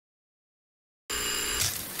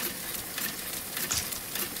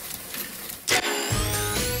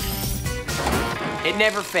It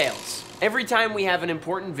never fails. Every time we have an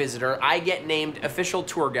important visitor, I get named official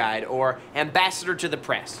tour guide or ambassador to the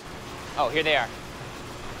press. Oh, here they are.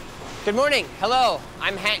 Good morning. Hello.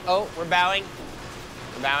 I'm Hank. Oh, we're bowing.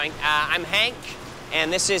 We're bowing. I'm Hank,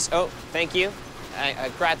 and this is, oh, thank you.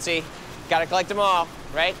 Grazie. Gotta collect them all,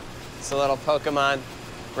 right? It's a little Pokemon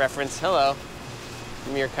reference. Hello.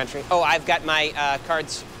 From your country. Oh, I've got my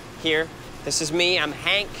cards here. This is me. I'm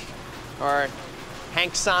Hank, or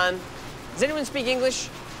Hank-san. Does anyone speak English,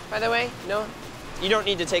 by the way? No? You don't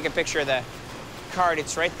need to take a picture of the card.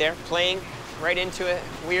 It's right there, playing right into a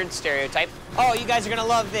weird stereotype. Oh, you guys are gonna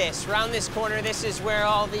love this. Around this corner, this is where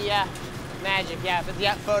all the magic,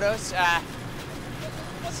 photos.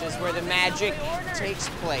 This is where the magic takes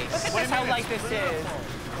place. Look at this, how light this is.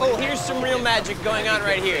 Oh, here's some real magic going on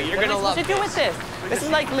right here. You're gonna love this. What are you supposed to do with this? This is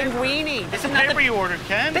like linguine. This is the paper you ordered,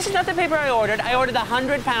 Ken. This is not the paper I ordered. I ordered the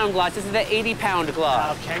 100-pound gloss. This is the 80-pound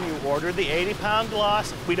gloss. How can you order the 80-pound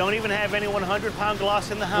gloss? We don't even have any 100-pound gloss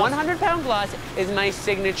in the house. 100-pound gloss is my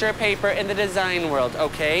signature paper in the design world,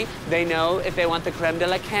 okay? They know if they want the creme de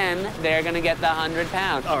la Ken, they're gonna get the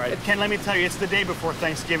 100-pound. All right, Ken, let me tell you, it's the day before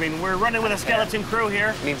Thanksgiving. We're running with a skeleton crew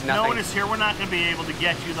here. Means nothing. No one is here. We're not gonna be able to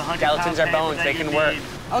get you the 100-pound Skeletons are bones. They can work.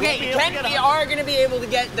 Okay, Ken, we are gonna be able to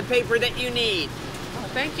get the paper that you need. Oh,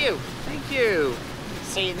 thank you. Thank you.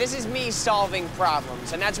 See, this is me solving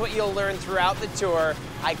problems, and that's what you'll learn throughout the tour.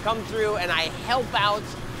 I come through and I help out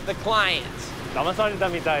the clients.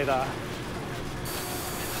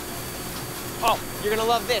 Oh, you're gonna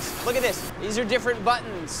love this. Look at this. These are different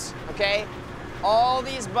buttons, okay? All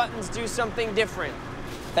these buttons do something different.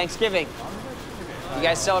 Thanksgiving. You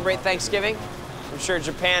guys celebrate Thanksgiving? I'm sure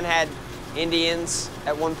Japan had Indians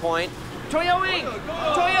at one point. Toyo-ing!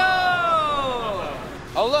 Toyo!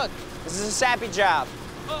 Oh, look, this is a sappy job.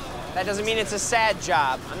 That doesn't mean it's a sad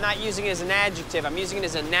job. I'm not using it as an adjective, I'm using it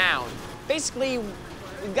as a noun. Basically,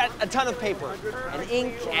 we've got a ton of paper and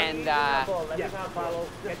ink and,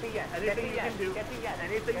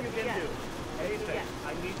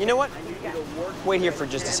 you know what? Wait here for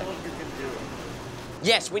just a second.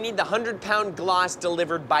 Yes, we need the 100-pound gloss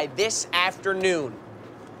delivered by this afternoon.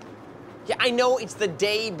 Yeah, I know it's the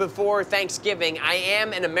day before Thanksgiving. I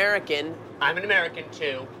am an American. I'm an American,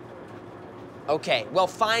 too. Okay, well,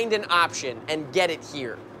 find an option and get it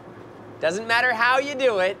here. Doesn't matter how you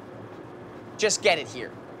do it, just get it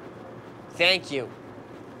here. Thank you.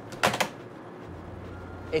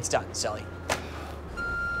 It's done, Sully.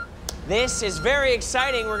 This is very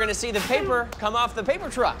exciting. We're gonna see the paper come off the paper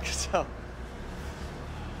truck, so.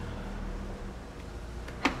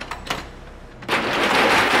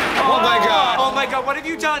 Oh my God! Oh my God, what have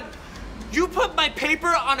you done? You put my paper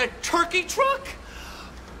on a turkey truck?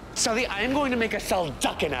 Sully, I'm going to make a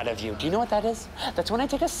Sulducken out of you. Do you know what that is? That's when I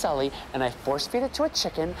take a Sully and I force feed it to a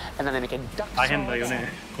chicken and then I make a duck sauce.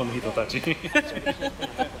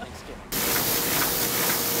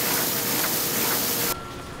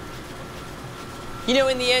 You know,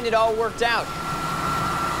 in the end, it all worked out.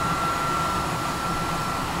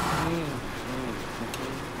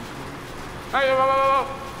 Hey, whoa.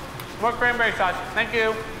 More cranberry sauce. Thank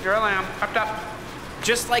you. You're a lamb. Chopped up.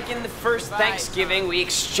 Just like in the first Thanksgiving, we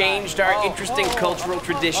exchanged our interesting cultural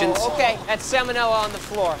traditions. Oh, okay, that's salmonella on the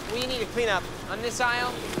floor. We need to clean up. On this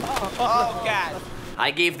aisle? Oh, God. I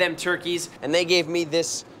gave them turkeys, And they gave me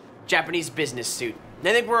this. Japanese business suit.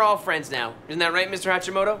 I think we're all friends now. Isn't that right, Mr.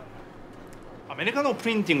 Hachimoto? アメリカのプ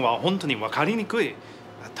リンティングは本当に分かりにくい。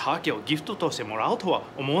ターキーをギフトとしてもらうとは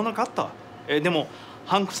思わなかった。でも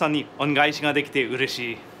ハンクさんに恩返しができて嬉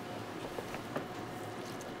しい。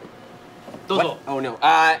どうぞ。Oh no. No,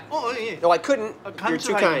 I couldn't. You're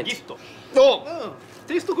too kind. ギフト。Oh!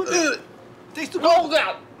 テイストグッド。テイストグッド。Oh,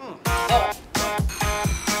 God!